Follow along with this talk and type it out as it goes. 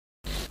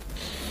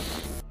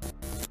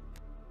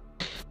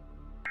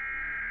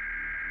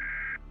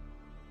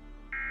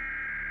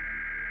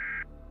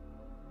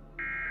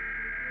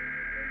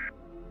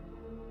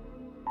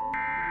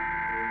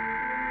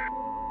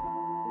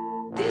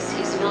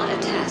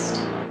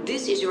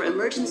is your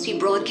emergency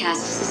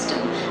broadcast system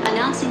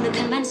announcing the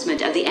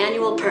commencement of the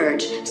annual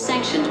Purge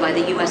sanctioned by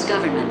the U.S.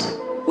 government.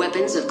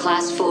 Weapons of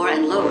Class 4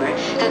 and lower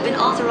have been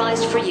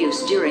authorized for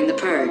use during the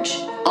Purge.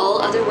 All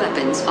other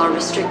weapons are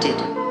restricted.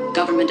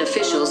 Government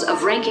officials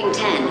of ranking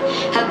 10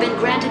 have been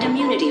granted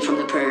immunity from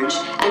the Purge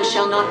and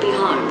shall not be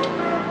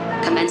harmed.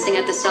 Commencing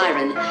at the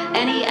siren,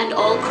 any and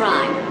all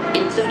crime,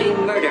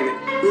 including murder,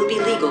 will be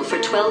legal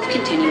for 12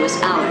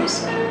 continuous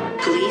hours.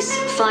 Police,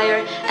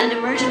 fire, and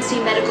emergency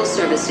medical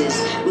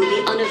services will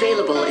be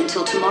unavailable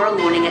until tomorrow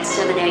morning at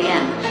 7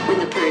 a.m. when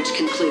the Purge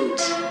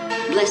concludes.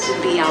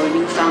 Blessed be our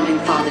new founding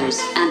fathers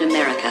and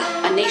America,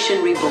 a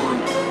nation reborn.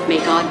 May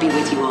God be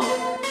with you all.